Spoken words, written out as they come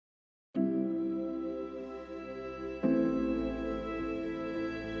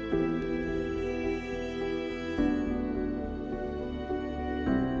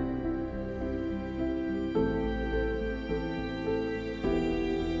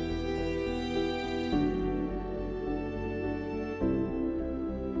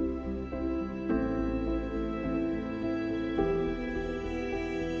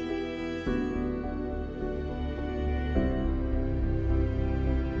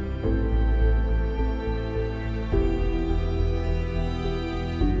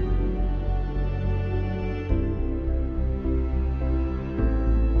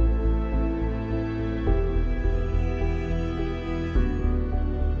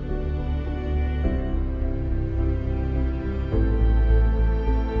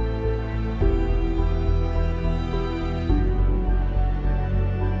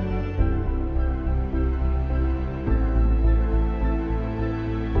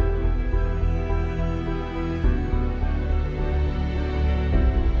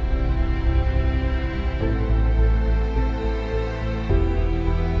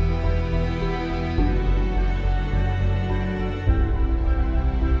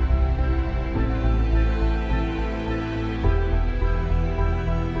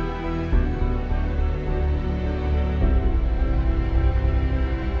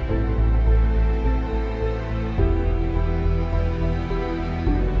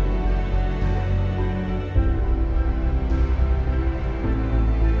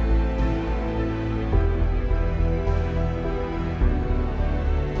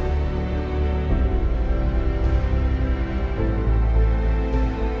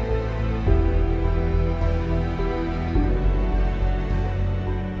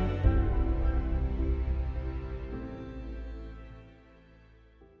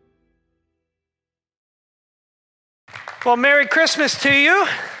Well, Merry Christmas to you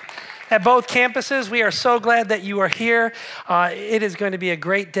at both campuses. We are so glad that you are here. It is going to be a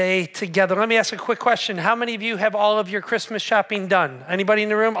great day together. Let me ask a quick question. How many of you have all of your Christmas shopping done? Anybody in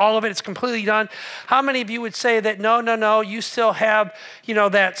the room? All of it is completely done. How many of you would say that no, you still have,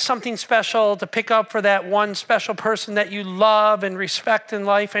 that something special to pick up for that one special person that you love and respect in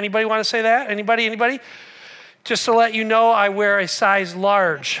life? Anybody want to say that? Anybody? Just to let you know, I wear a size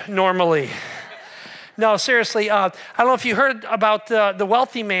large normally. No, seriously, I don't know if you heard about the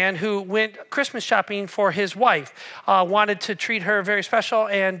wealthy man who went Christmas shopping for his wife, wanted to treat her very special,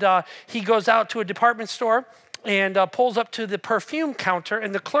 and he goes out to a department store and pulls up to the perfume counter,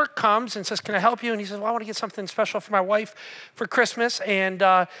 and the clerk comes and says, "Can I help you?" And he says, "Well, I want to get something special for my wife for Christmas, and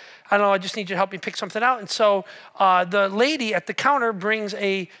I don't know, I just need you to help me pick something out." And so the lady at the counter brings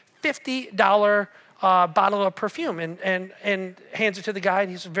a $50 bottle of perfume and hands it to the guy,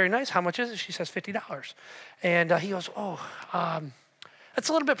 and he says, "Very nice. How much is it?" She says, $50. And he goes, "That's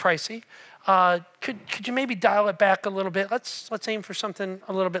a little bit pricey. Could you maybe dial it back a little bit? Let's aim for something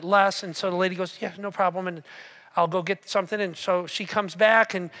a little bit less." And so the lady goes, "Yeah, no problem, and I'll go get something." And so she comes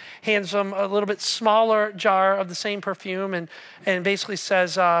back and hands him a little bit smaller jar of the same perfume and basically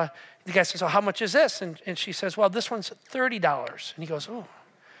says, the guy says, "Oh, how much is this?" And she says, "Well, this one's $30. And he goes, "Oh,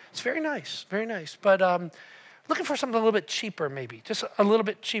 it's very nice, but looking for something a little bit cheaper, maybe, just a little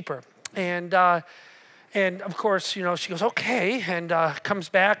bit cheaper." And of course, she goes, "Okay," and comes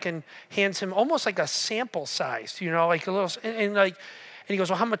back and hands him almost like a sample size, like a little, and he goes,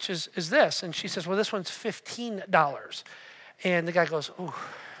 "Well, how much is this?" And she says, "Well, this one's $15. And the guy goes,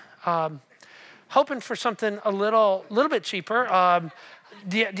 hoping for something a little bit cheaper.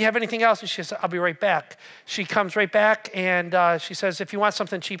 Do you have anything else?" And she says, "I'll be right back." She comes right back and she says, "If you want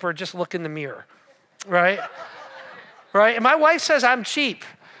something cheaper, just look in the mirror," right? Right? And my wife says I'm cheap.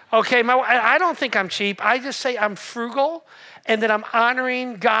 Okay, I don't think I'm cheap. I just say I'm frugal and that I'm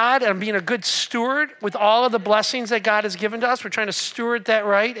honoring God and I'm being a good steward with all of the blessings that God has given to us. We're trying to steward that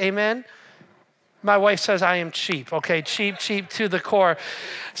right. Amen. My wife says I am cheap, okay? Cheap to the core.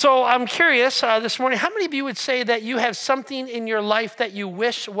 So I'm curious this morning, how many of you would say that you have something in your life that you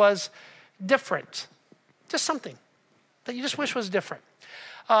wish was different? Just something that you just wish was different.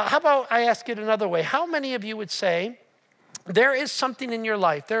 How about I ask it another way? How many of you would say there is something in your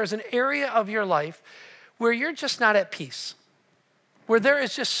life, there is an area of your life where you're just not at peace? Where there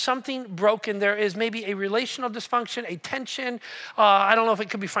is just something broken. There is maybe a relational dysfunction, a tension. I don't know if it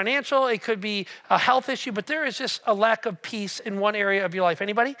could be financial, it could be a health issue, but there is just a lack of peace in one area of your life.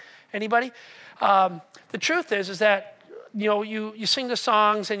 Anybody? The truth is that you sing the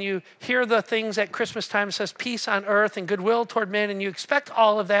songs and you hear the things at Christmas time. It says peace on earth and goodwill toward men, and you expect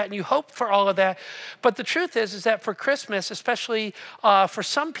all of that and you hope for all of that. But the truth is that for Christmas, especially for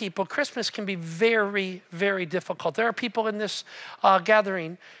some people, Christmas can be very, very difficult. There are people in this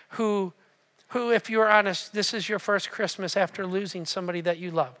gathering who, if you're honest, this is your first Christmas after losing somebody that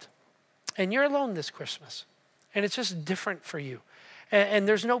you loved. And you're alone this Christmas. And it's just different for you. And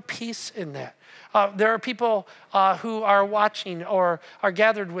there's no peace in that. There are people who are watching or are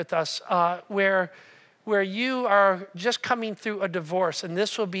gathered with us where you are just coming through a divorce, and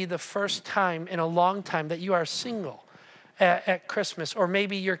this will be the first time in a long time that you are single at Christmas. Or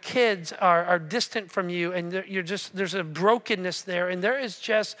maybe your kids are distant from you, and there's a brokenness there, and there is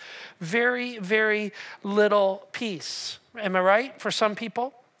just very, very little peace. Am I right? For some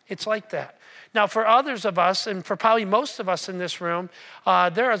people, it's like that. Now, for others of us, and for probably most of us in this room,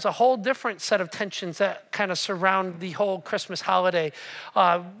 there is a whole different set of tensions that kind of surround the whole Christmas holiday.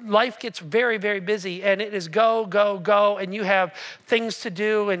 Life gets very, very busy, and it is go, go, go, and you have things to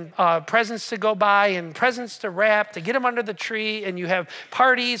do and presents to go buy and presents to wrap, to get them under the tree, and you have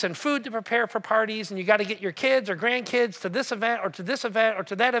parties and food to prepare for parties, and you got to get your kids or grandkids to this event or to this event or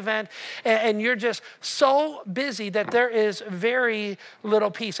to that event, and you're just so busy that there is very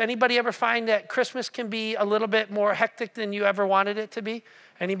little peace. Anybody ever find that Christmas can be a little bit more hectic than you ever wanted it to be?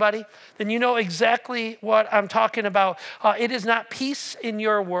 Anybody? Then you know exactly what I'm talking about. It is not peace in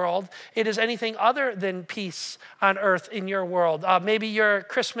your world. It is anything other than peace on earth in your world. Maybe your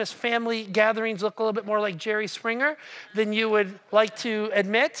Christmas family gatherings look a little bit more like Jerry Springer than you would like to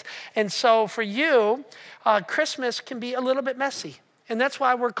admit. And so for you, Christmas can be a little bit messy. And that's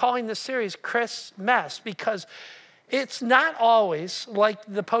why we're calling this series Christmas, because it's not always like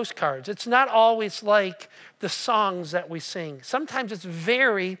the postcards. It's not always like the songs that we sing. Sometimes it's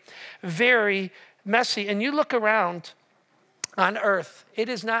very, very messy. And you look around on earth, it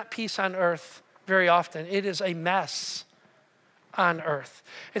is not peace on earth very often. It is a mess on earth.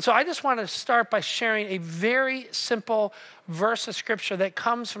 And so I just want to start by sharing a very simple verse of scripture that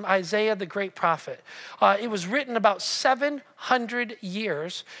comes from Isaiah, the great prophet. It was written about 700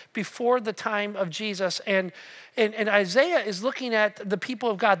 years before the time of Jesus. And Isaiah is looking at the people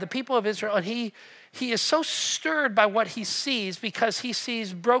of God, the people of Israel, and he is so stirred by what he sees because he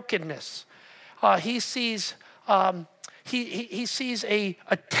sees brokenness. He sees a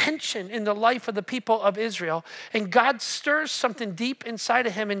tension in the life of the people of Israel, and God stirs something deep inside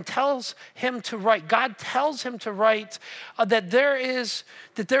of him and tells him to write. God tells him to write that there is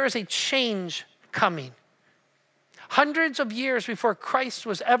a change coming. Hundreds of years before Christ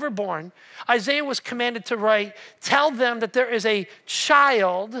was ever born, Isaiah was commanded to write, tell them that there is a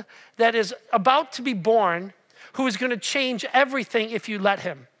child that is about to be born who is going to change everything if you let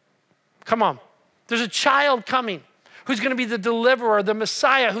him. Come on. There's a child coming who's going to be the deliverer, the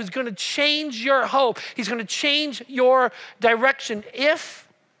Messiah, who's going to change your hope. He's going to change your direction if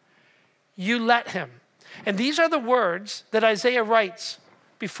you let him. And these are the words that Isaiah writes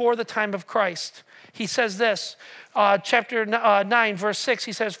before the time of Christ. He says this, chapter 9, verse 6,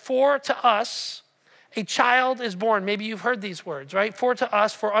 he says, for to us a child is born. Maybe you've heard these words, right? For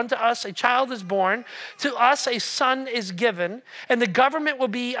unto us a child is born, to us a son is given, and the government will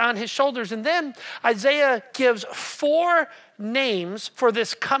be on his shoulders. And then Isaiah gives 4 names for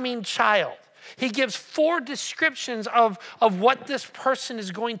this coming child. He gives 4 descriptions of what this person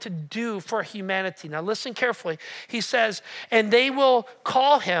is going to do for humanity. Now listen carefully. He says, and they will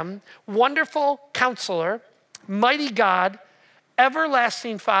call him Wonderful Counselor, Mighty God,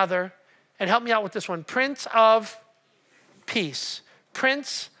 Everlasting Father, and help me out with this one, Prince of Peace.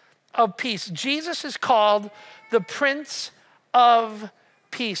 Prince of Peace. Jesus is called the Prince of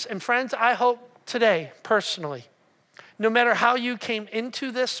Peace. And friends, I hope today, personally, no matter how you came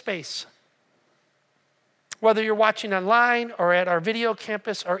into this space, whether you're watching online or at our video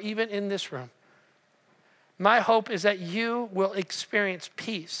campus or even in this room, my hope is that you will experience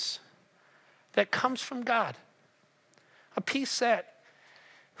peace that comes from God. A peace that,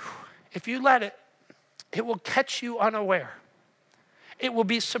 if you let it, it will catch you unaware. It will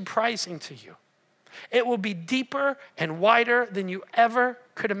be surprising to you. It will be deeper and wider than you ever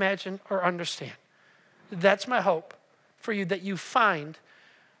could imagine or understand. That's my hope for you, that you find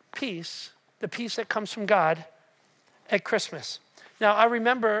peace, the peace that comes from God at Christmas. Now, I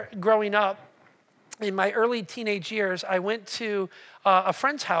remember growing up, in my early teenage years, I went to a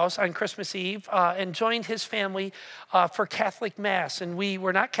friend's house on Christmas Eve and joined his family for Catholic Mass. And we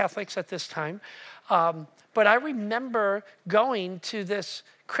were not Catholics at this time. But I remember going to this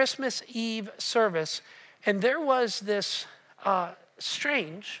Christmas Eve service, and there was this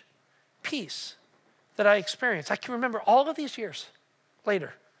strange peace that I experienced. I can remember all of these years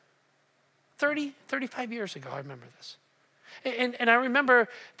later. 35 years ago, I remember this. And I remember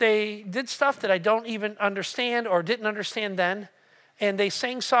they did stuff that I don't even understand or didn't understand then. And they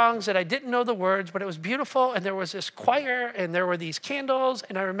sang songs that I didn't know the words, but it was beautiful. And there was this choir, and there were these candles.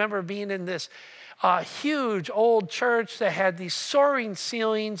 And I remember being in this huge old church that had these soaring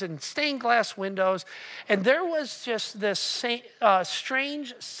ceilings and stained glass windows. And there was just this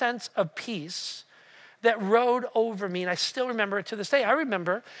strange sense of peace that rode over me, and I still remember it to this day. I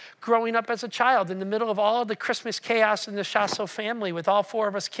remember growing up as a child in the middle of all the Christmas chaos in the Chasso family with all 4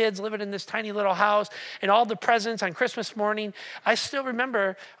 of us kids living in this tiny little house and all the presents on Christmas morning. I still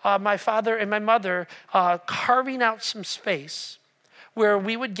remember my father and my mother carving out some space where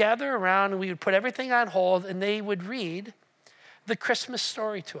we would gather around and we would put everything on hold, and they would read the Christmas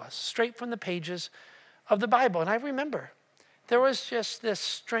story to us straight from the pages of the Bible. And I remember there was just this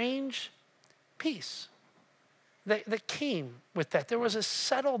strange peace that came with that. There was a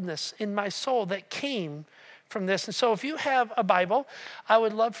settledness in my soul that came from this. And so if you have a Bible, I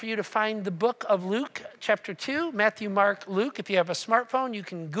would love for you to find the book of Luke, chapter 2, Matthew, Mark, Luke. If you have a smartphone, you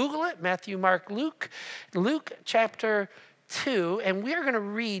can Google it, Matthew, Mark, Luke, chapter 2. And we are going to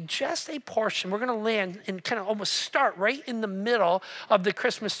read just a portion. We're going to land and kind of almost start right in the middle of the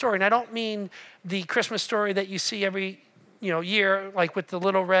Christmas story. And I don't mean the Christmas story that you see every year, like with the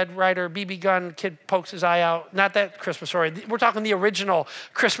little Red Ryder BB gun, kid pokes his eye out. Not that Christmas story. We're talking the original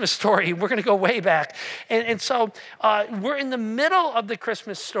Christmas story. We're going to go way back. And so we're in the middle of the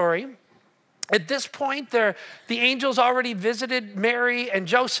Christmas story. At this point, the angels already visited Mary and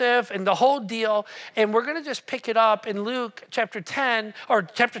Joseph and the whole deal. And we're going to just pick it up in Luke chapter 10, or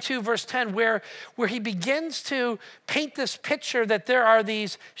chapter 2, verse 10, where he begins to paint this picture that there are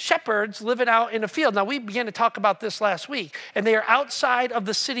these shepherds living out in a field. Now, we began to talk about this last week. And they are outside of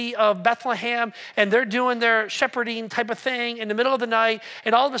the city of Bethlehem, and they're doing their shepherding type of thing in the middle of the night.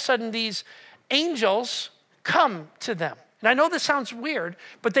 And all of a sudden, these angels come to them. And I know this sounds weird,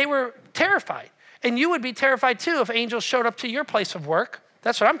 but they were terrified. And you would be terrified too if angels showed up to your place of work.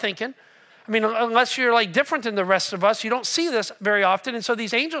 That's what I'm thinking. I mean, unless you're like different than the rest of us, you don't see this very often. And so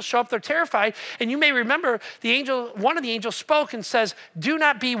these angels show up, they're terrified. And you may remember one of the angels spoke and says, do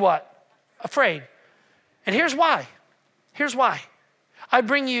not be what? Afraid. And here's why. Here's why. I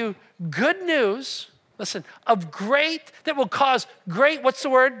bring you good news, listen, that will cause great, what's the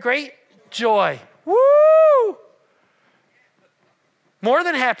word? Great joy. Woo! More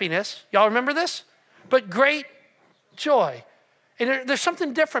than happiness. Y'all remember this? But great joy. And there's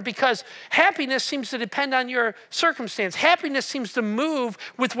something different because happiness seems to depend on your circumstance. Happiness seems to move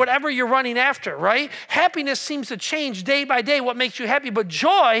with whatever you're running after, right? Happiness seems to change day by day what makes you happy, but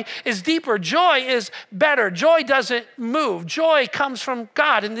joy is deeper. Joy is better. Joy doesn't move. Joy comes from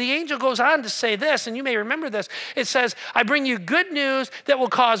God. And the angel goes on to say this, and you may remember this. It says, I bring you good news that will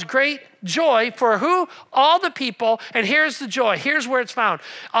cause great joy for who? All the people. And here's the joy. Here's where it's found.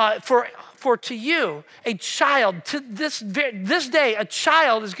 For to you, a child, to this day, a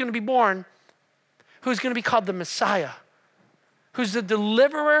child is going to be born who's going to be called the Messiah, who's the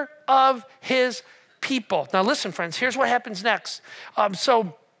deliverer of his people. Now listen, friends, here's what happens next.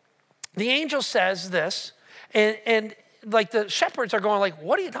 So the angel says this, and like the shepherds are going like,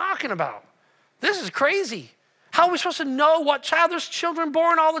 what are you talking about? This is crazy. How are we supposed to know what child? There's children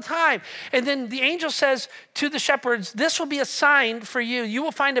born all the time. And then the angel says to the shepherds, this will be a sign for you. You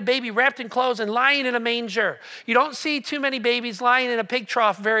will find a baby wrapped in clothes and lying in a manger. You don't see too many babies lying in a pig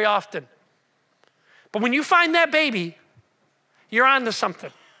trough very often. But when you find that baby, you're on to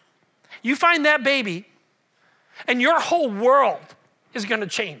something. You find that baby, and your whole world is going to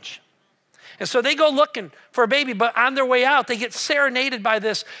change. And so they go looking for a baby, but on their way out, they get serenaded by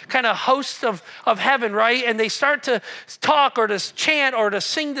this kind of host of heaven, right? And they start to talk or to chant or to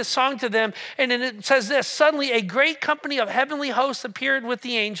sing this song to them. And then it says this, suddenly a great company of heavenly hosts appeared with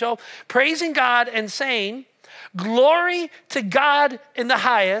the angel, praising God and saying, glory to God in the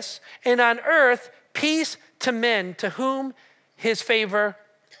highest, and on earth, peace to men to whom his favor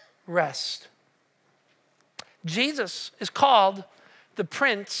rests. Jesus is called the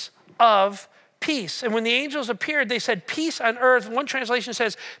Prince of Peace. And when the angels appeared, they said peace on earth. One translation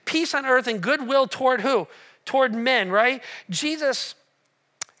says peace on earth and goodwill toward who? Toward men, right? Jesus'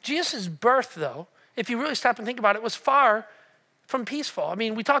 birth, though, if you really stop and think about it, was far from peaceful. I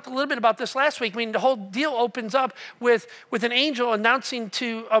mean, we talked a little bit about this last week. I mean, the whole deal opens up with an angel announcing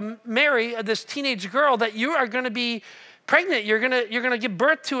to Mary, this teenage girl, that you are going to be pregnant. You're gonna give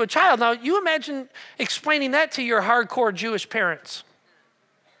birth to a child. Now, you imagine explaining that to your hardcore Jewish parents.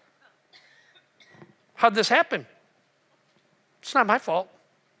 How'd this happen? It's not my fault.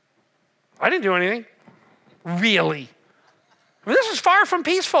 I didn't do anything. Really? I mean, this is far from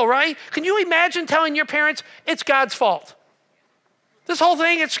peaceful, right? Can you imagine telling your parents, it's God's fault? This whole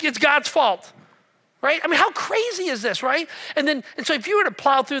thing, it's God's fault, right? I mean, how crazy is this, right? And so if you were to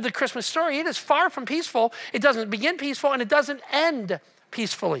plow through the Christmas story, it is far from peaceful. It doesn't begin peaceful, and it doesn't end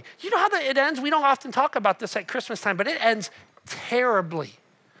peacefully. You know how it ends? We don't often talk about this at Christmas time, but it ends terribly.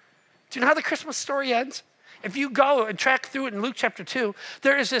 Do you know how the Christmas story ends? If you go and track through it in Luke chapter 2,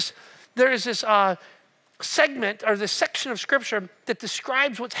 there is this segment or this section of scripture that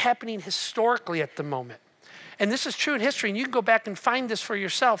describes what's happening historically at the moment. And this is true in history, and you can go back and find this for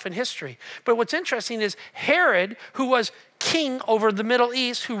yourself in history. But what's interesting is Herod, who was king over the Middle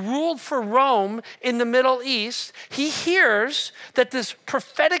East, who ruled for Rome in the Middle East, he hears that this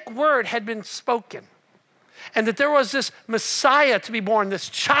prophetic word had been spoken. And that there was this Messiah to be born, this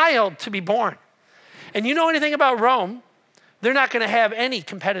child to be born. And you know anything about Rome? They're not going to have any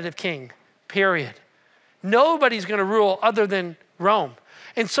competitive king, period. Nobody's going to rule other than Rome.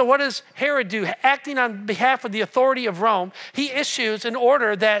 And so what does Herod do? Acting on behalf of the authority of Rome, he issues an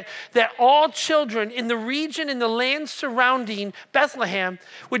order that all children in the region, in the land surrounding Bethlehem,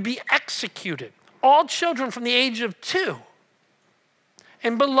 would be executed. All children from the age of 2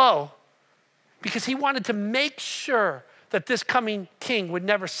 and below, because he wanted to make sure that this coming king would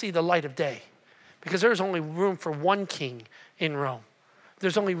never see the light of day. Because there's only room for one king in Rome.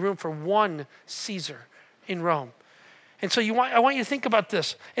 There's only room for one Caesar in Rome. And so I want you to think about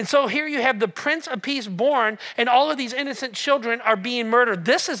this. And so here you have the Prince of Peace born, and all of these innocent children are being murdered.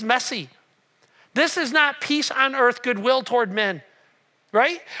 This is messy. This is not peace on earth, goodwill toward men.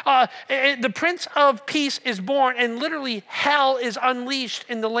 Right? The Prince of Peace is born, and literally hell is unleashed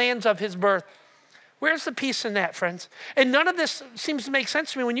in the lands of his birth. Where's the peace in that, friends? And none of this seems to make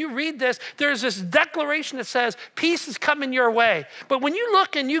sense to me. When you read this, there's this declaration that says, peace is coming your way. But when you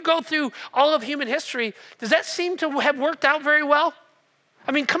look and you go through all of human history, does that seem to have worked out very well?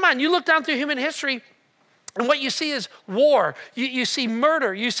 I mean, come on, you look down through human history, And what you see is war. You see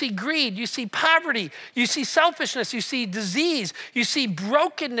murder. You see greed. You see poverty. You see selfishness. You see disease. You see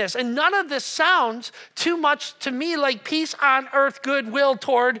brokenness. And none of this sounds too much to me like peace on earth, goodwill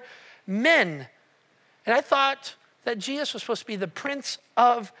toward men. And I thought that Jesus was supposed to be the Prince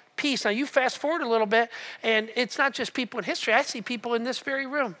of Peace. Now you fast forward a little bit, and it's not just people in history. I see people in this very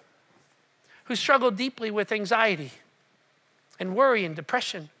room who struggle deeply with anxiety and worry and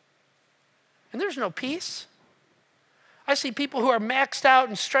depression. And there's no peace. I see people who are maxed out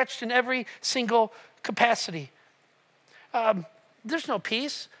and stretched in every single capacity. There's no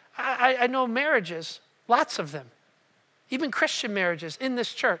peace. I know marriages, lots of them, even Christian marriages in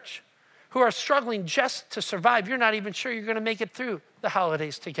this church, who are struggling just to survive. You're not even sure you're going to make it through the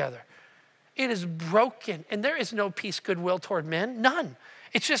holidays together. It is broken, and there is no peace, goodwill toward men, none.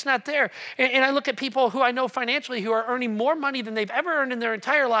 It's just not there. And I look at people who I know financially who are earning more money than they've ever earned in their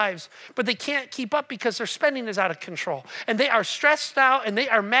entire lives, but they can't keep up because their spending is out of control. And they are stressed out, and they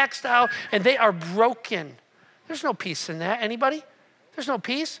are maxed out, and they are broken. There's no peace in that. Anybody? There's no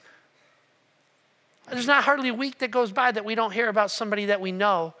peace. There's not hardly a week that goes by that we don't hear about somebody that we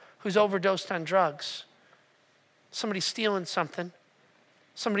know who's overdosed on drugs. Somebody stealing something.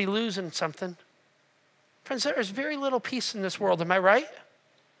 Somebody losing something. Friends, there is very little peace in this world. Am I right?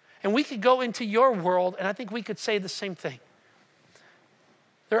 And we could go into your world, and I think we could say the same thing.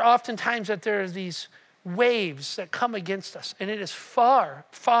 There are often times that there are these waves that come against us, and it is far,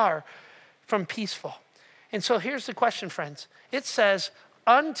 far from peaceful. And so here's the question, friends. It says,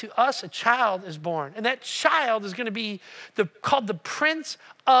 unto us a child is born. And that child is going to be called the Prince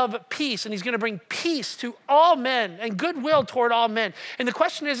of Peace. And he's going to bring peace to all men and goodwill toward all men. And the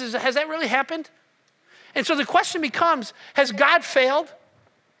question is has that really happened? And so the question becomes, has God failed?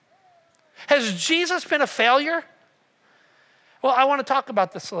 Has Jesus been a failure? Well, I want to talk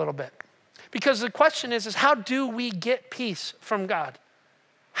about this a little bit. Because the question is how do we get peace from God?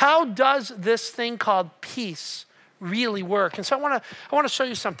 How does this thing called peace really work? And so I want to show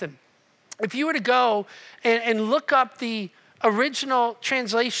you something. If you were to go and look up the original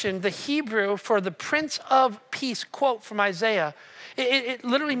translation, the Hebrew for the Prince of Peace quote from Isaiah, it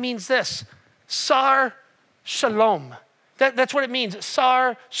literally means this, Sar Shalom. That's what it means,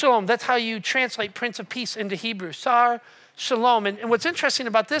 Sar Shalom. That's how you translate Prince of Peace into Hebrew, Sar Shalom. And what's interesting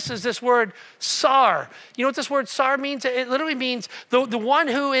about this is this word Sar. You know what this word Sar means? It literally means the one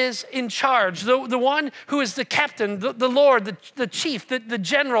who is in charge, the one who is the captain, the Lord, the chief, the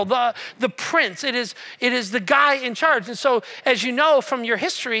general, the prince. It is the guy in charge. And so, as you know from your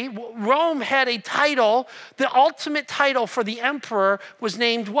history, Rome had a title. The ultimate title for the emperor was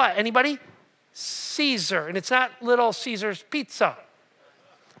named what? Anybody? Caesar. And it's not Little Caesar's Pizza.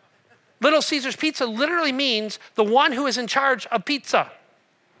 Little Caesar's Pizza literally means the one who is in charge of pizza.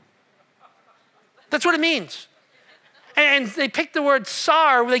 That's what it means. And they picked the word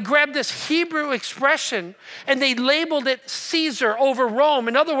Sar, they grabbed this Hebrew expression and they labeled it Caesar over Rome.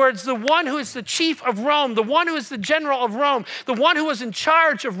 In other words, the one who is the chief of Rome, the one who is the general of Rome, the one who was in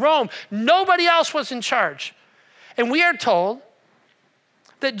charge of Rome. Nobody else was in charge. And we are told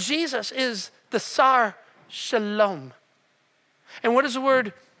that Jesus is the Sar Shalom. And what does the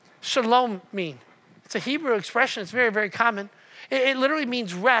word Shalom mean? It's a Hebrew expression. It's very, very common. It literally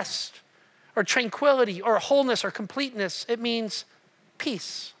means rest or tranquility or wholeness or completeness. It means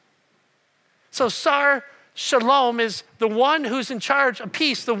peace. So Sar Shalom is the one who's in charge of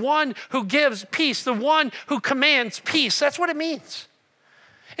peace, the one who gives peace, the one who commands peace. That's what it means.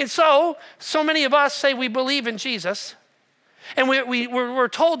 And so many of us say we believe in Jesus. And we're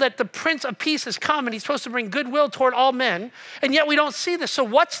told that the Prince of Peace has come and he's supposed to bring goodwill toward all men. And yet we don't see this. So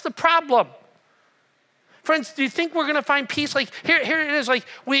what's the problem? Friends, do you think we're going to find peace? Like here it is, like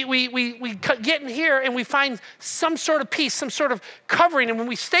we get in here and we find some sort of peace, some sort of covering. And when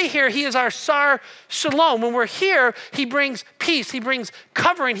we stay here, he is our Sar Shalom. When we're here, he brings peace, he brings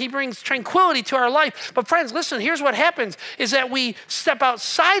covering, he brings tranquility to our life. But friends, listen, here's what happens is that we step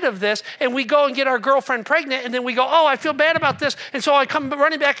outside of this and we go and get our girlfriend pregnant and then we go, oh, I feel bad about this. And so I come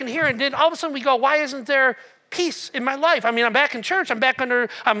running back in here and then all of a sudden we go, why isn't there peace in my life? I mean, I'm back in church.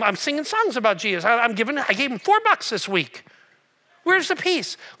 I'm singing songs about Jesus. I gave him $4 this week. Where's the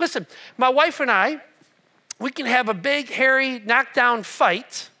peace? Listen, my wife and I, we can have a big, hairy, knockdown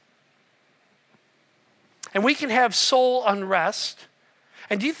fight, and we can have soul unrest.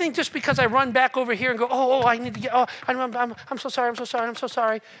 And do you think just because I run back over here and go, I need to get, I'm so sorry, you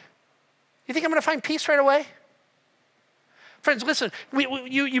think I'm going to find peace right away? Friends, listen,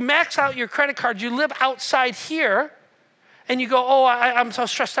 you max out your credit card, you live outside here, and you go, I'm so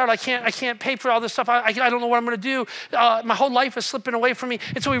stressed out, I can't pay for all this stuff, I don't know what I'm going to do, my whole life is slipping away from me.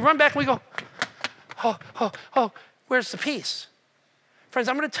 And so we run back and we go, where's the peace? Friends,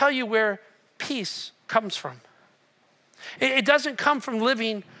 I'm going to tell you where peace comes from. It doesn't come from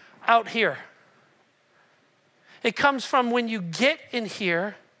living out here. It comes from when you get in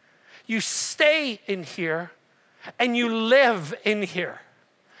here, you stay in here, and you live in here.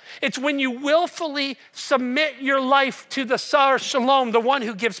 It's when you willfully submit your life to the Sar Shalom, the one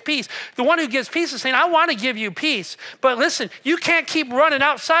who gives peace. The one who gives peace is saying, I want to give you peace, but listen, you can't keep running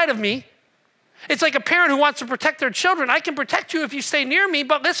outside of me. It's like a parent who wants to protect their children. I can protect you if you stay near me,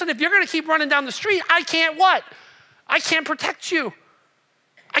 but listen, if you're going to keep running down the street, I can't what? I can't protect you.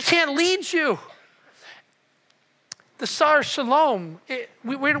 I can't lead you. The Sar Shalom,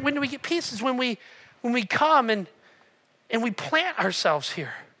 when do we get peace? Is when we come and we plant ourselves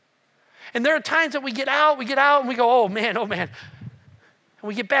here. And there are times that we get out, and we go, oh man, and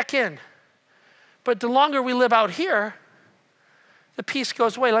we get back in. But the longer we live out here, the peace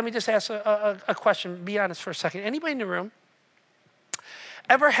goes away. Let me just ask a question. Be honest for a second. Anybody in the room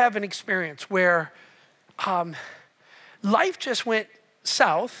ever have an experience where life just went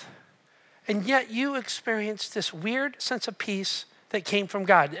south, and yet you experienced this weird sense of peace that came from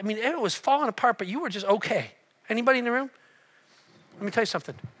God? I mean, it was falling apart, but you were just okay. Anybody in the room? Let me tell you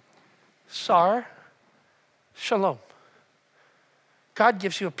something. Sar Shalom. God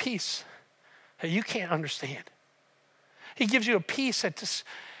gives you a peace that you can't understand. He gives you a peace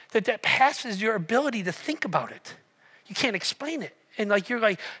that passes your ability to think about it. You can't explain it. And you're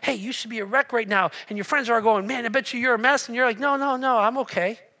like, hey, you should be a wreck right now. And your friends are going, man, I bet you're a mess. And you're like, no, I'm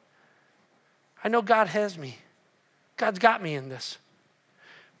okay. I know God has me. God's got me in this.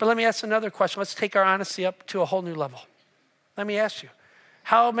 But let me ask another question. Let's take our honesty up to a whole new level. Let me ask you,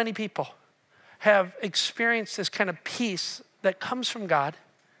 how many people have experienced this kind of peace that comes from God,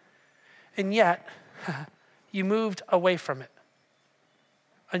 and yet you moved away from it?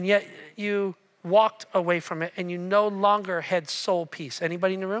 And yet you walked away from it, and you no longer had soul peace.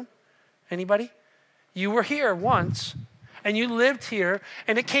 Anybody in the room? Anybody? You were here once, and you lived here,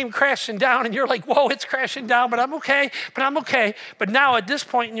 and it came crashing down, and you're like, whoa, it's crashing down, but I'm okay. But now at this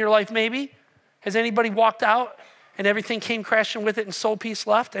point in your life, maybe, has anybody walked out, and everything came crashing with it, and soul peace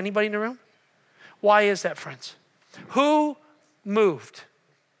left? Anybody in the room? Why is that, friends? Who moved?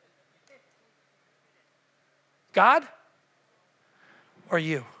 God or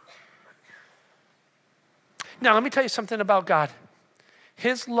you? Now, let me tell you something about God.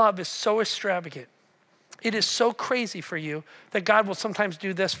 His love is so extravagant. It is so crazy for you that God will sometimes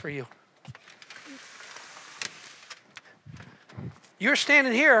do this for you. You're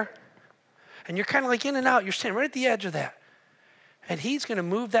standing here, and you're kind of like in and out. You're standing right at the edge of that. And he's going to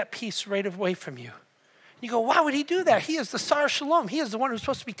move that piece right away from you. You go, why would he do that? He is the Sar Shalom. He is the one who's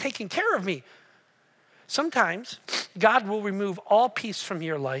supposed to be taking care of me. Sometimes God will remove all peace from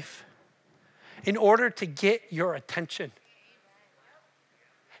your life in order to get your attention.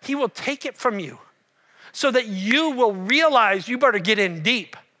 He will take it from you so that you will realize you better get in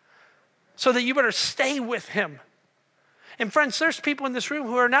deep, so that you better stay with him. And friends, there's people in this room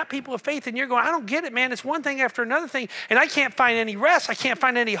who are not people of faith, and you're going, I don't get it, man. It's one thing after another thing, and I can't find any rest. I can't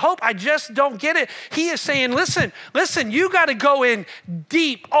find any hope. I just don't get it. He is saying, listen, you got to go in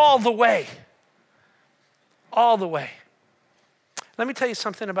deep all the way. All the way. Let me tell you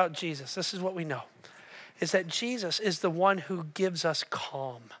something about Jesus. This is what we know, is that Jesus is the one who gives us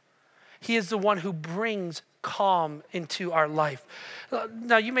calm. He is the one who brings calm into our life.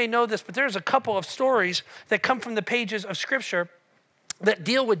 Now, you may know this, but there's a couple of stories that come from the pages of Scripture that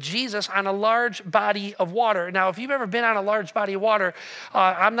deal with Jesus on a large body of water. Now, if you've ever been on a large body of water,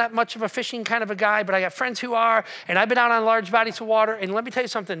 I'm not much of a fishing kind of a guy, but I got friends who are, and I've been out on large bodies of water, and let me tell you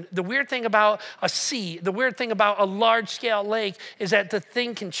something. The weird thing about a sea, the weird thing about a large-scale lake is that the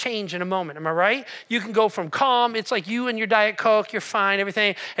thing can change in a moment. Am I right? You can go from calm, it's like you and your Diet Coke, you're fine,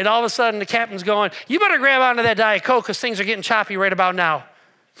 everything, and all of a sudden the captain's going, you better grab onto that Diet Coke because things are getting choppy right about now.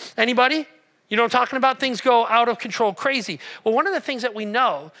 Anybody? You know what I'm talking about? Things go out of control, crazy. Well, one of the things that we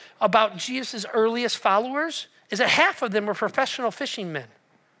know about Jesus' earliest followers is that half of them were professional fishing men.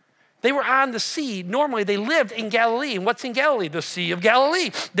 They were on the sea. Normally, they lived in Galilee. And what's in Galilee? The Sea of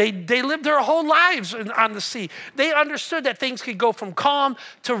Galilee. They lived their whole lives on the sea. They understood that things could go from calm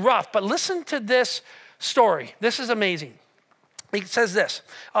to rough. But listen to this story. This is amazing. It says this,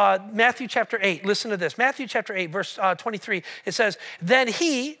 Matthew chapter 8, listen to this. Matthew chapter 8, verse 23, it says, then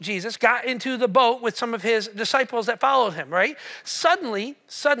he, Jesus, got into the boat with some of his disciples that followed him, right? Suddenly,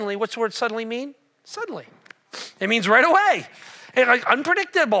 what's the word suddenly mean? Suddenly. It means right away. And like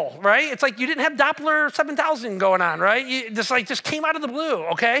unpredictable, right? It's like you didn't have Doppler 7000 going on, right? You just came out of the blue,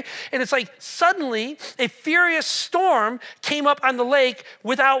 okay? And it's like suddenly a furious storm came up on the lake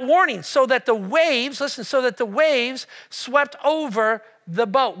without warning, so that the waves, listen, so that the waves swept over the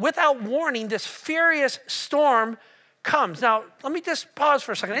boat. Without warning, this furious storm comes. Now, let me just pause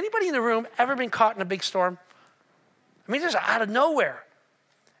for a second. Anybody in the room ever been caught in a big storm? I mean, just out of nowhere.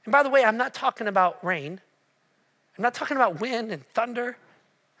 And by the way, I'm not talking about rain. I'm not talking about wind and thunder.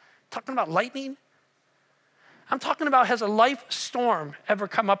 I'm talking about lightning. I'm talking about, has a life storm ever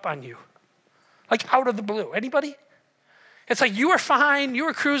come up on you? Like out of the blue. Anybody? It's like you were fine, you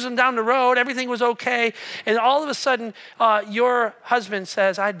were cruising down the road, everything was okay, and all of a sudden, your husband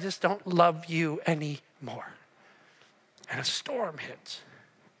says, I just don't love you anymore. And a storm hits.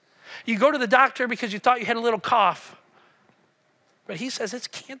 You go to the doctor because you thought you had a little cough, but he says it's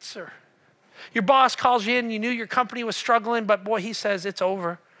cancer. Your boss calls you in, you knew your company was struggling, but boy, he says it's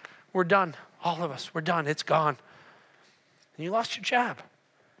over. We're done. All of us, we're done. It's gone. And you lost your job.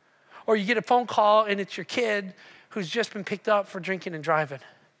 Or you get a phone call and it's your kid who's just been picked up for drinking and driving.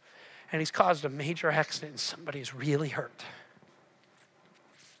 And he's caused a major accident and somebody's really hurt.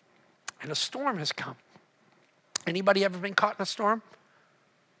 And a storm has come. Anybody ever been caught in a storm?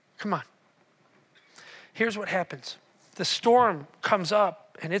 Come on. Here's what happens. The storm comes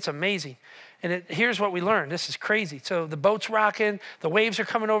up and it's amazing. And here's what we learn. This is crazy. So the boat's rocking. The waves are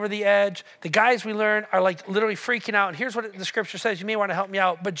coming over the edge. The guys we learn are like literally freaking out. And here's what the scripture says. You may want to help me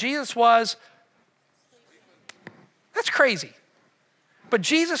out. But Jesus was, that's crazy. But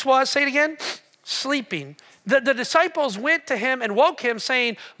Jesus was, say it again, sleeping. The disciples went to him and woke him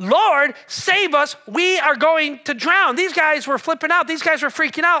saying, Lord, save us. We are going to drown. These guys were flipping out. These guys were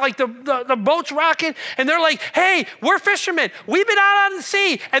freaking out. Like the boat's rocking. And they're like, hey, we're fishermen. We've been out on the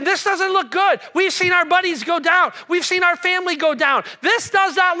sea and this doesn't look good. We've seen our buddies go down. We've seen our family go down. This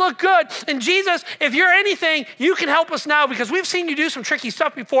does not look good. And Jesus, if you're anything, you can help us now because we've seen you do some tricky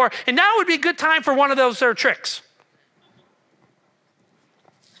stuff before. And now would be a good time for one of those tricks.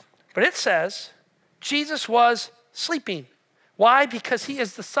 But it says, Jesus was sleeping. Why? Because he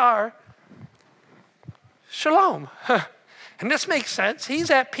is the Sar Shalom. And this makes sense. He's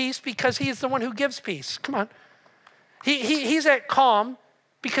at peace because he is the one who gives peace. Come on. He's at calm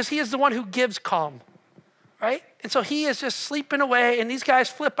because he is the one who gives calm. Right? And so he is just sleeping away and these guys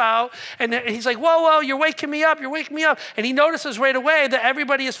flip out and he's like, whoa, you're waking me up, you're waking me up. And he notices right away that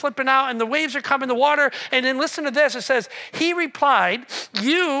everybody is flipping out and the waves are coming, the water. And then listen to this, it says, he replied,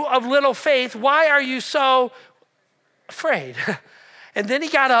 you of little faith, why are you so afraid? And then he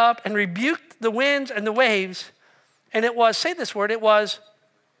got up and rebuked the winds and the waves. And it was, say this word, it was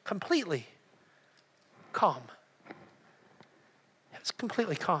completely calm. It's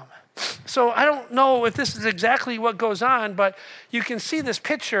completely calm. So I don't know if this is exactly what goes on, but you can see this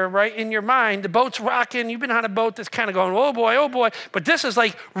picture right in your mind. The boat's rocking. You've been on a boat that's kind of going, oh boy. But this is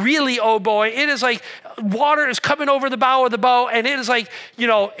like really, oh boy. It is like water is coming over the bow of the boat and it is like,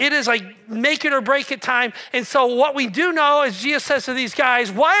 it is like make it or break it time. And so what we do know is Jesus says to these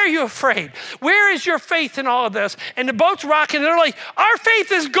guys, why are you afraid? Where is your faith in all of this? And the boat's rocking. And they're like, our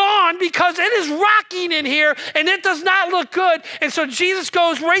faith is gone because it is rocking in here and it does not look good. And so Jesus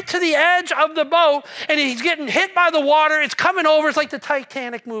goes right to the edge of the boat and he's getting hit by the water. It's coming over. It's like the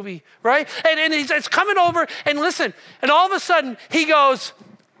Titanic movie, right? And it's coming over and listen. And all of a sudden he goes,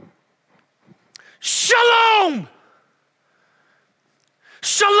 Shalom!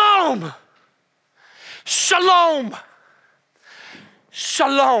 Shalom! Shalom!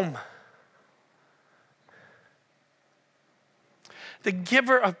 Shalom! The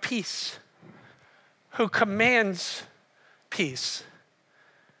giver of peace who commands peace.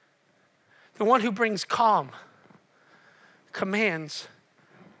 The one who brings calm, commands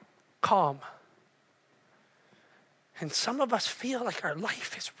calm. And some of us feel like our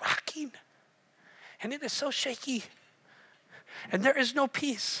life is rocking and it is so shaky and there is no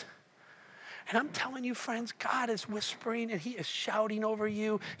peace. And I'm telling you, friends, God is whispering and he is shouting over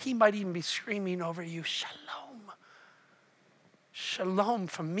you. He might even be screaming over you, Shalom. Shalom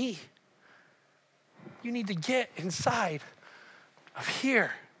from me. You need to get inside of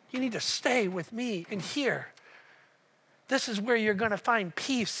here. You need to stay with me in here. This is where you're going to find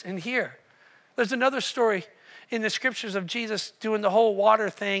peace in here. There's another story in the scriptures of Jesus doing the whole water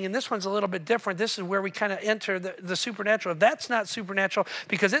thing, and this one's a little bit different. This is where we kind of enter the supernatural. That's not supernatural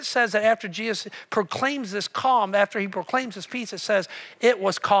because it says that after Jesus proclaims this calm, after he proclaims this peace, it says it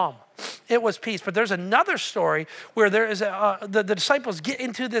was calm. it was peace. But there's another story where there is the disciples get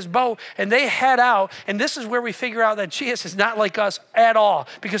into this boat and they head out. And this is where we figure out that Jesus is not like us at all.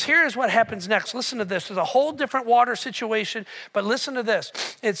 Because here's what happens next. Listen to this. There's a whole different water situation. But listen to this.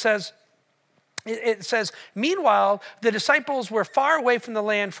 It says, meanwhile, the disciples were far away from the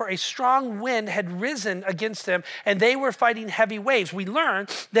land, for a strong wind had risen against them, and they were fighting heavy waves. We learn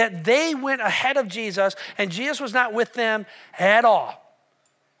that they went ahead of Jesus, and Jesus was not with them at all.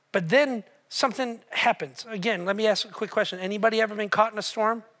 But then something happens. Again, let me ask a quick question. Anybody ever been caught in a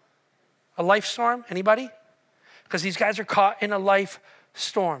storm? A life storm? Anybody? Because these guys are caught in a life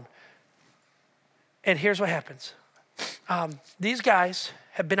storm. And here's what happens. These guys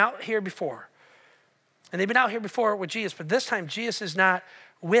have been out here before. And they've been out here before with Jesus, but this time Jesus is not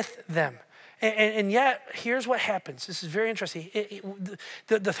with them. And yet, here's what happens. This is very interesting.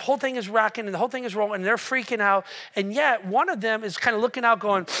 The whole thing is rocking and the whole thing is rolling and they're freaking out. And yet, one of them is kind of looking out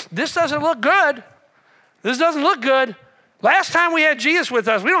going, this doesn't look good. This doesn't look good. Last time we had Jesus with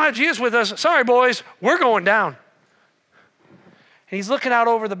us. We don't have Jesus with us. Sorry, boys. We're going down. And he's looking out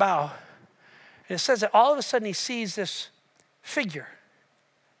over the bow. And it says that all of a sudden he sees this figure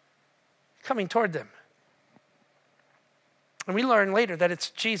coming toward them. And we learn later that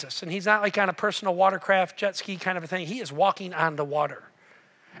it's Jesus. And he's not like on a personal watercraft, jet ski kind of a thing. He is walking on the water.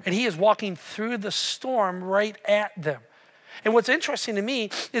 And he is walking through the storm right at them. And what's interesting to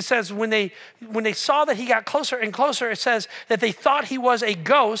me, it says when they saw that he got closer and closer, it says that they thought he was a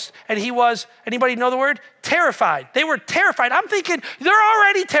ghost and he was, anybody know the word? Terrified. They were terrified. I'm thinking they're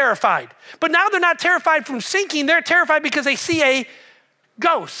already terrified. But now they're not terrified from sinking. They're terrified because they see a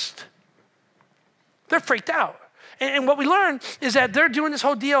ghost. They're freaked out. And what we learn is that they're doing this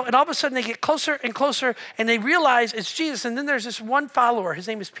whole deal, and all of a sudden they get closer and closer, and they realize it's Jesus. And then there's this one follower. His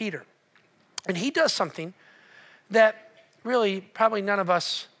name is Peter. And he does something that really probably none of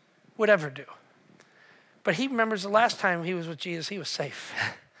us would ever do. But he remembers the last time he was with Jesus, he was safe.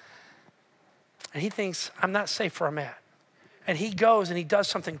 And he thinks, I'm not safe where I'm at. And he goes and he does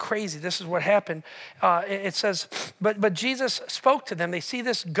something crazy. This is what happened. It says, but Jesus spoke to them. They see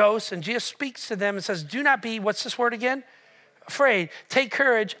this ghost and Jesus speaks to them and says, do not be, what's this word again? Afraid. Take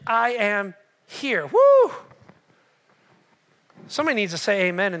courage. I am here. Woo! Somebody needs to say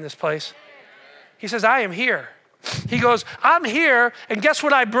amen in this place. He says, I am here. He goes, I'm here, and guess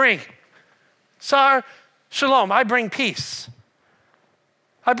what I bring? Sar Shalom. I bring peace.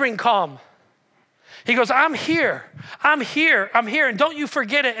 I bring calm. He goes, I'm here. I'm here. I'm here. And don't you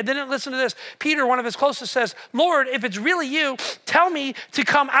forget it. And then listen to this. Peter, one of his closest, says, Lord, if it's really you, tell me to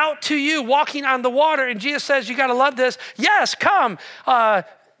come out to you walking on the water. And Jesus says, you got to love this. Yes, come.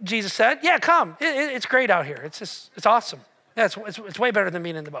 Jesus said, yeah, come. It's great out here. It's awesome. Yeah, it's way better than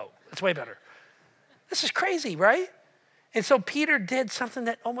being in the boat. It's way better. This is crazy, right? And so Peter did something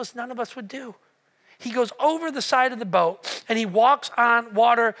that almost none of us would do. He goes over the side of the boat and he walks on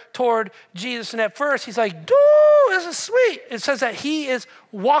water toward Jesus. And at first he's like, dude, this is sweet. It says that he is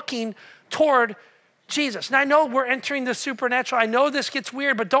walking toward Jesus. And I know we're entering the supernatural. I know this gets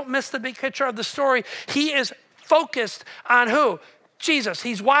weird, but don't miss the big picture of the story. He is focused on who? Jesus.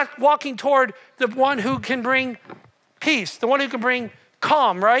 He's walking toward the one who can bring peace, the one who can bring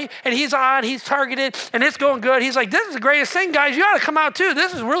calm, right? And he's targeted, and it's going good. He's like, this is the greatest thing, guys. You ought to come out too.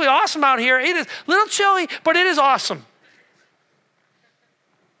 This is really awesome out here. It is a little chilly, but it is awesome.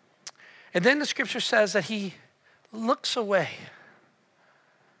 And then the scripture says that he looks away,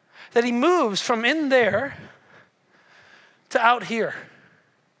 that he moves from in there to out here.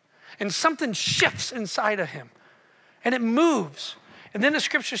 And something shifts inside of him, and it moves. And then the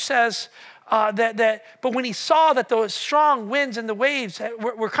scripture says, but when he saw that those strong winds and the waves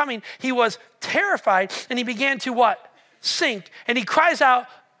were coming, he was terrified and he began to what? Sink. And he cries out,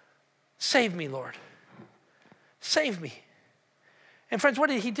 save me, Lord. Save me. And friends, what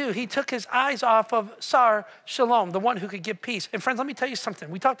did he do? He took his eyes off of Sar Shalom, the one who could give peace. And friends, let me tell you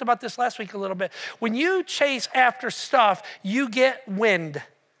something. We talked about this last week a little bit. When you chase after stuff, you get wind.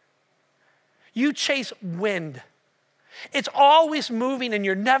 You chase wind. It's always moving and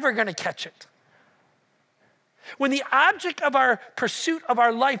you're never going to catch it. When the object of our pursuit of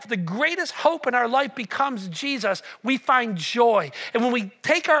our life, the greatest hope in our life becomes Jesus, we find joy. And when we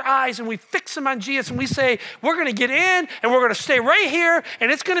take our eyes and we fix them on Jesus and we say, we're going to get in and we're going to stay right here and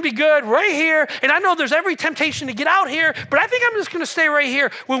it's going to be good right here. And I know there's every temptation to get out here, but I think I'm just going to stay right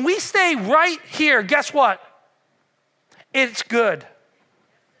here. When we stay right here, guess what? It's good.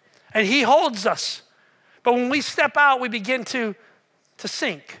 And he holds us. But when we step out, we begin to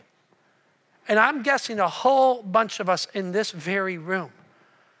sink. And I'm guessing a whole bunch of us in this very room,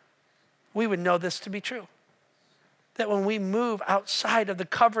 we would know this to be true. that when we move outside of the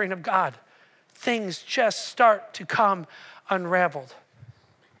covering of God, things just start to come unraveled.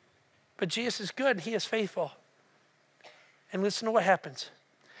 But Jesus is good, and he is faithful. And listen to what happens.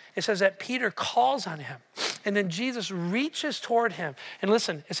 It says that Peter calls on him, and then Jesus reaches toward him. And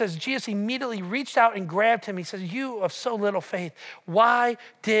listen, it says Jesus immediately reached out and grabbed him. He says, "You of so little faith, why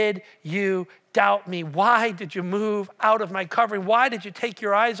did you doubt me? Why did you move out of my covering? Why did you take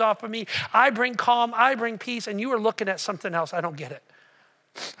your eyes off of me? I bring calm, I bring peace, and you are looking at something else. I don't get it.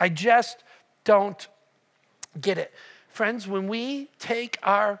 I just don't get it." Friends, when we take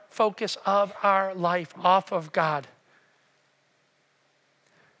our focus of our life off of God,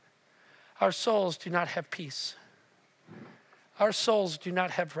 our souls do not have peace. Our souls do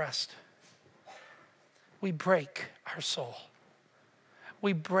not have rest. We break our soul.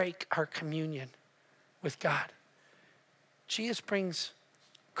 We break our communion with God. Jesus brings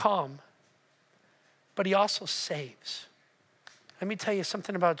calm, but he also saves. Let me tell you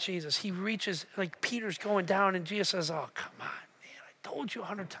something about Jesus. He reaches, like Peter's going down, and Jesus says, "Oh, come on, man, I told you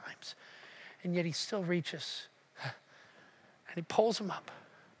 100 times." And yet he still reaches, and he pulls him up.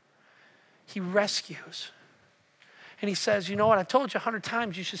 He rescues. And he says, "You know what? I've told you 100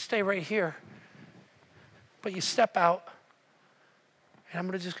 times you should stay right here. But you step out, and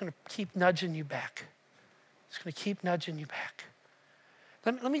I'm just going to keep nudging you back. Just going to keep nudging you back."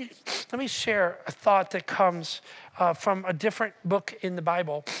 Let me share a thought that comes from a different book in the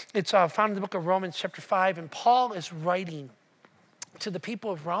Bible. It's found in the book of Romans chapter 5. And Paul is writing to the people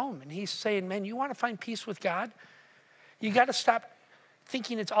of Rome. And he's saying, man, you want to find peace with God? You got to stop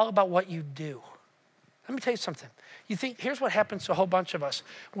thinking it's all about what you do. Let me tell you something. You think, here's what happens to a whole bunch of us.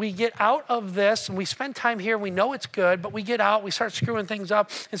 We get out of this and we spend time here. We know it's good, but we get out, we start screwing things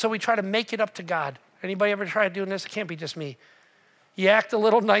up. And so we try to make it up to God. Anybody ever tried doing this? It can't be just me. You act a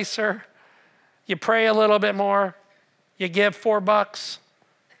little nicer. You pray a little bit more. You give $4.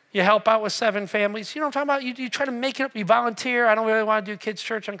 You help out with 7 families. You know what I'm talking about? You try to make it up. You volunteer. I don't really want to do kids'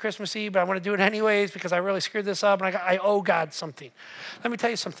 church on Christmas Eve, but I want to do it anyways because I really screwed this up and I owe God something. Let me tell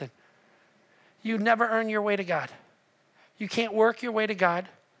you something. You never earn your way to God. You can't work your way to God.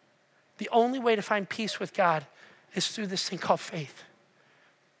 The only way to find peace with God is through this thing called faith.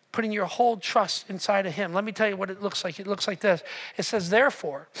 Putting your whole trust inside of him. Let me tell you what it looks like. It looks like this. It says,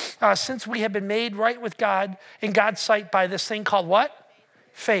 therefore, since we have been made right with God in God's sight by this thing called what?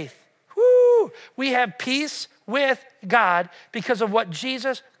 Faith. Woo! We have peace with God because of what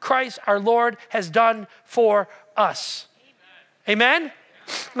Jesus Christ, our Lord, has done for us. Amen? Amen?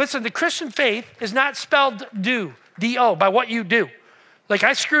 Listen, the Christian faith is not spelled do, D-O, by what you do. Like,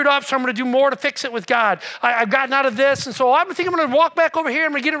 I screwed up, so I'm going to do more to fix it with God. I've gotten out of this, and so I think I'm going to walk back over here.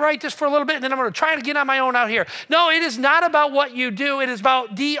 I'm going to get it right just for a little bit, and then I'm going to try to get on my own out here. No, it is not about what you do. It is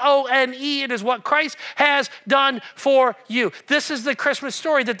about D-O-N-E. It is what Christ has done for you. This is the Christmas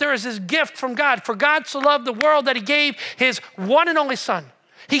story, that there is this gift from God. For God so loved the world that he gave his one and only son.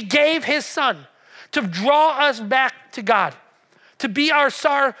 He gave his son to draw us back to God, to be our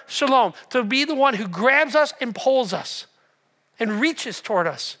Sar Shalom, to be the one who grabs us and pulls us and reaches toward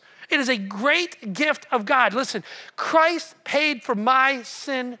us. It is a great gift of God. Listen, Christ paid for my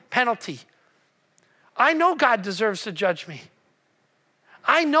sin penalty. I know God deserves to judge me.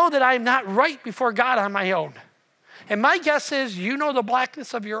 I know that I am not right before God on my own. And my guess is you know the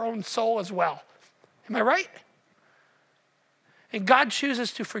blackness of your own soul as well. Am I right? And God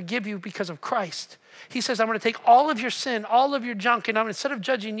chooses to forgive you because of Christ. He says, I'm going to take all of your sin, all of your junk, and instead of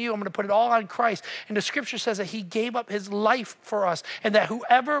judging you, I'm going to put it all on Christ. And the scripture says that he gave up his life for us, and that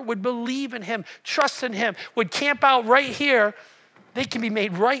whoever would believe in him, trust in him, would camp out right here, they can be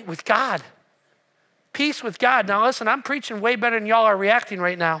made right with God. Peace with God. Now listen, I'm preaching way better than y'all are reacting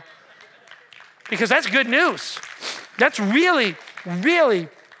right now, because that's good news. That's really, really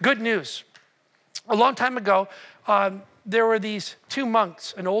good news. A long time ago, there were these 2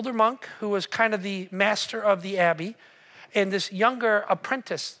 monks, an older monk who was kind of the master of the abbey, and this younger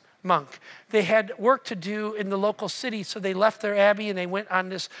apprentice monk. They had work to do in the local city, so they left their abbey and they went on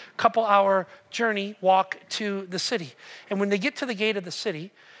this couple-hour walk to the city. And when they get to the gate of the city,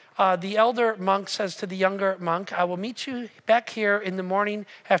 the elder monk says to the younger monk, I will meet you back here in the morning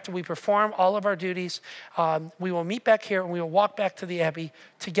after we perform all of our duties. We will meet back here and we will walk back to the abbey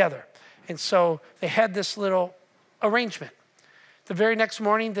together. And so they had this little arrangement. The very next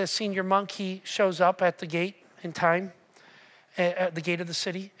morning, the senior monk, he shows up at the gate in time, at the gate of the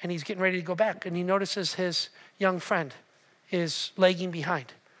city, and he's getting ready to go back. And he notices his young friend is lagging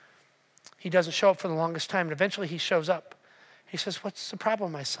behind. He doesn't show up for the longest time, and eventually he shows up. He says, what's the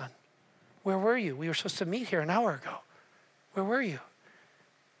problem, my son? Where were you? We were supposed to meet here an hour ago. Where were you?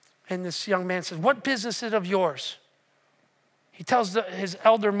 And this young man says, what business is it of yours? He tells his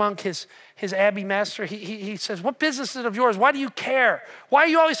elder monk, his abbey master, he says, what business is it of yours? Why do you care? Why are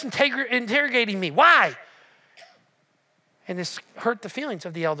you always interrogating me? Why? And this hurt the feelings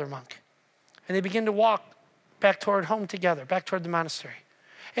of the elder monk. And they begin to walk back toward home together, back toward the monastery.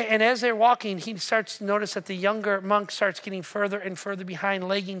 And as they're walking, he starts to notice that the younger monk starts getting further and further behind,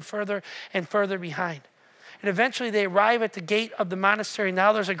 lagging further and further behind. And eventually they arrive at the gate of the monastery.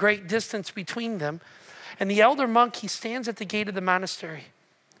 Now there's a great distance between them. And the elder monk, he stands at the gate of the monastery.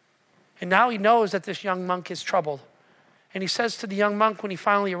 And now he knows that this young monk is troubled. And he says to the young monk when he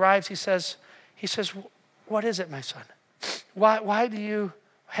finally arrives, he says, what is it, my son? Why do you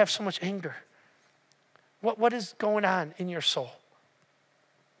have so much anger? What is going on in your soul?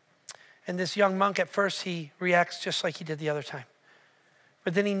 And this young monk, at first, he reacts just like he did the other time.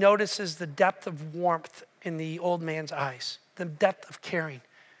 But then he notices the depth of warmth in the old man's eyes, the depth of caring.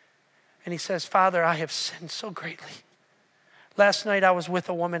 And he says, Father, I have sinned so greatly. Last night I was with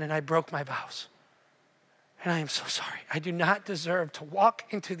a woman and I broke my vows. And I am so sorry. I do not deserve to walk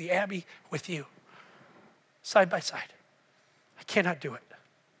into the abbey with you, side by side. I cannot do it.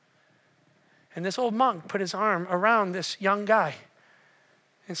 And this old monk put his arm around this young guy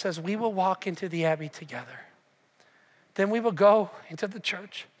and says, we will walk into the abbey together. Then we will go into the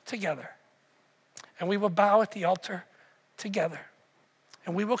church together. And we will bow at the altar together.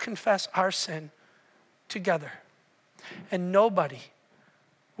 And we will confess our sin together. And nobody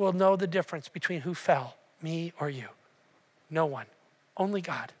will know the difference between who fell, me or you. No one. Only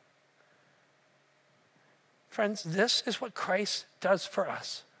God. Friends, this is what Christ does for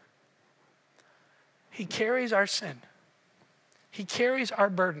us. He carries our sin. He carries our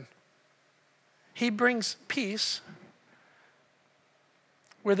burden. He brings peace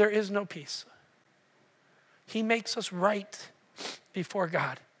where there is no peace. He makes us right before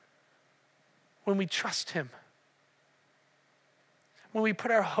God when we trust him, when we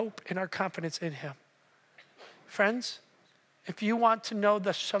put our hope and our confidence in him. Friends, if you want to know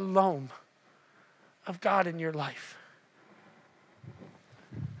the shalom of God in your life,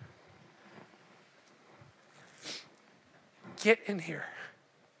 get in here.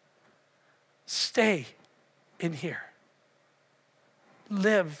 Stay in here.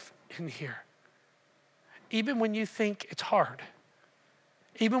 Live in here. Even when you think it's hard.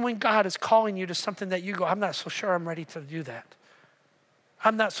 Even when God is calling you to something that you go, I'm not so sure I'm ready to do that.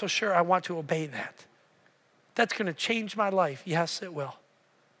 I'm not so sure I want to obey that. That's going to change my life. Yes, it will.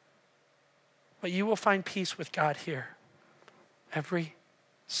 But you will find peace with God here every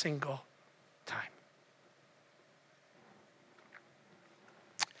single time.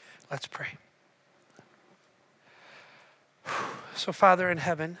 Let's pray. So, Father in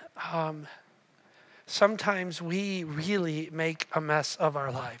heaven, sometimes we really make a mess of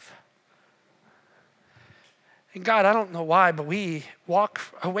our life. And God, I don't know why, but we walk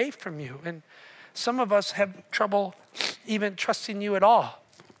away from you. And some of us have trouble even trusting you at all.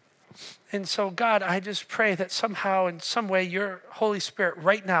 And so, God, I just pray that somehow, in some way, your Holy Spirit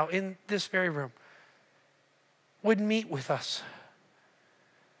right now in this very room would meet with us.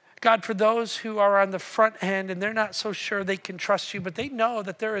 God, for those who are on the front end and they're not so sure they can trust you, but they know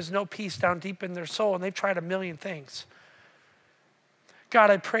that there is no peace down deep in their soul and they've tried a million things.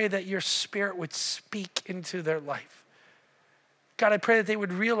 God, I pray that your Spirit would speak into their life. God, I pray that they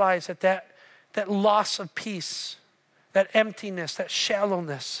would realize that loss of peace, that emptiness, that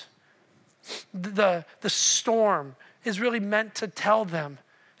shallowness, the storm is really meant to tell them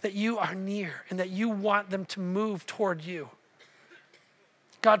that you are near and that you want them to move toward you.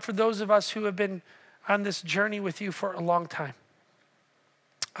 God, for those of us who have been on this journey with you for a long time,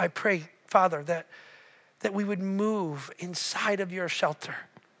 I pray, Father, that we would move inside of your shelter,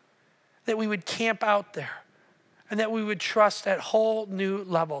 that we would camp out there, and that we would trust at whole new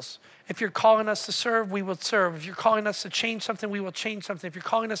levels. If you're calling us to serve, we will serve. If you're calling us to change something, we will change something. If you're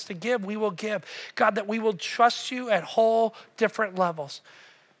calling us to give, we will give. God, that we will trust you at whole different levels.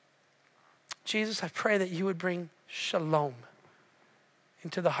 Jesus, I pray that you would bring shalom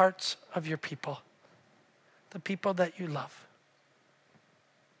into the hearts of your people, the people that you love.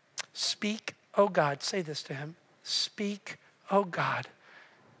 Speak, O God, say this to him. Speak, O God,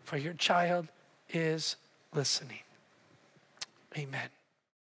 for your child is listening. Amen.